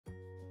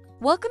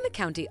Welcome to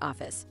County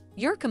Office,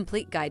 your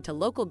complete guide to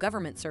local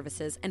government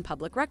services and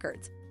public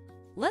records.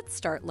 Let's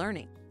start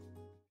learning.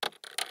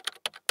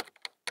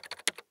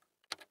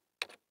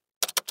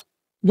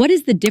 What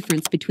is the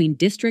difference between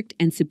district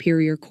and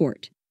superior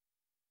court?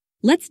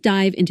 Let's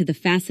dive into the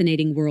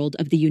fascinating world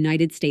of the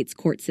United States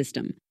court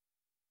system.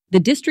 The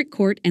district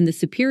court and the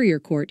superior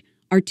court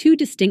are two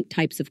distinct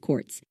types of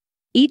courts,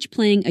 each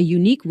playing a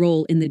unique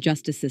role in the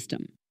justice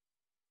system.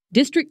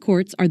 District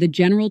courts are the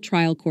general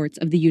trial courts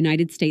of the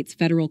United States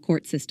federal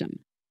court system.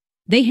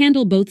 They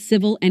handle both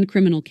civil and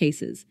criminal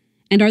cases,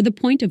 and are the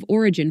point of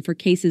origin for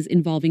cases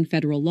involving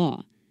federal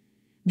law.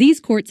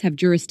 These courts have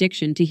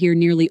jurisdiction to hear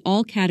nearly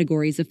all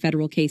categories of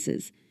federal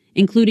cases,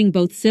 including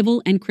both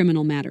civil and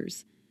criminal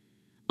matters.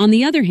 On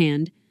the other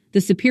hand,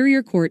 the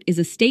Superior Court is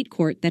a state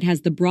court that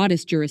has the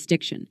broadest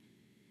jurisdiction.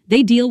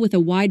 They deal with a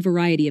wide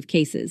variety of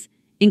cases,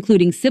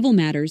 including civil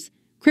matters,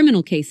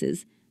 criminal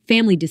cases,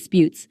 family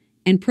disputes,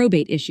 and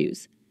probate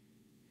issues.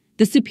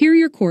 The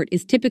Superior Court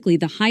is typically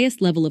the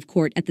highest level of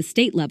court at the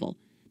state level,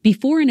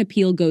 before an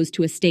appeal goes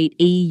to a state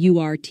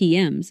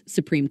AURTM's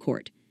Supreme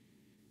Court.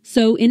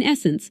 So, in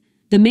essence,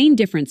 the main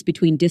difference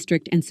between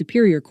district and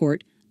superior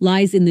court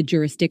lies in the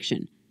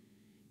jurisdiction.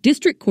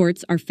 District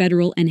courts are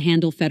federal and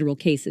handle federal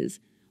cases,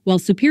 while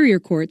superior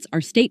courts are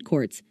state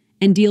courts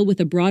and deal with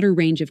a broader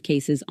range of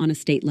cases on a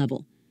state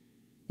level.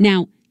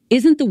 Now,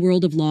 isn't the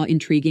world of law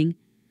intriguing?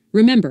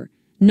 Remember,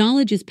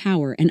 knowledge is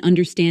power, and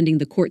understanding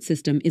the court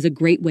system is a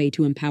great way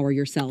to empower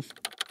yourself.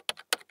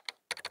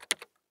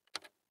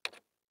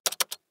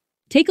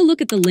 Take a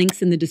look at the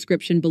links in the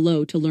description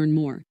below to learn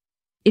more.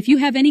 If you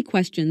have any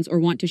questions or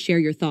want to share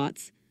your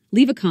thoughts,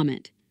 leave a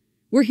comment.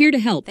 We're here to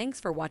help. Thanks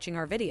for watching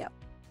our video.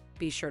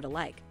 Be sure to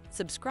like,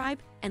 subscribe,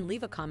 and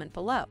leave a comment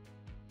below.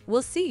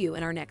 We'll see you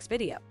in our next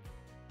video.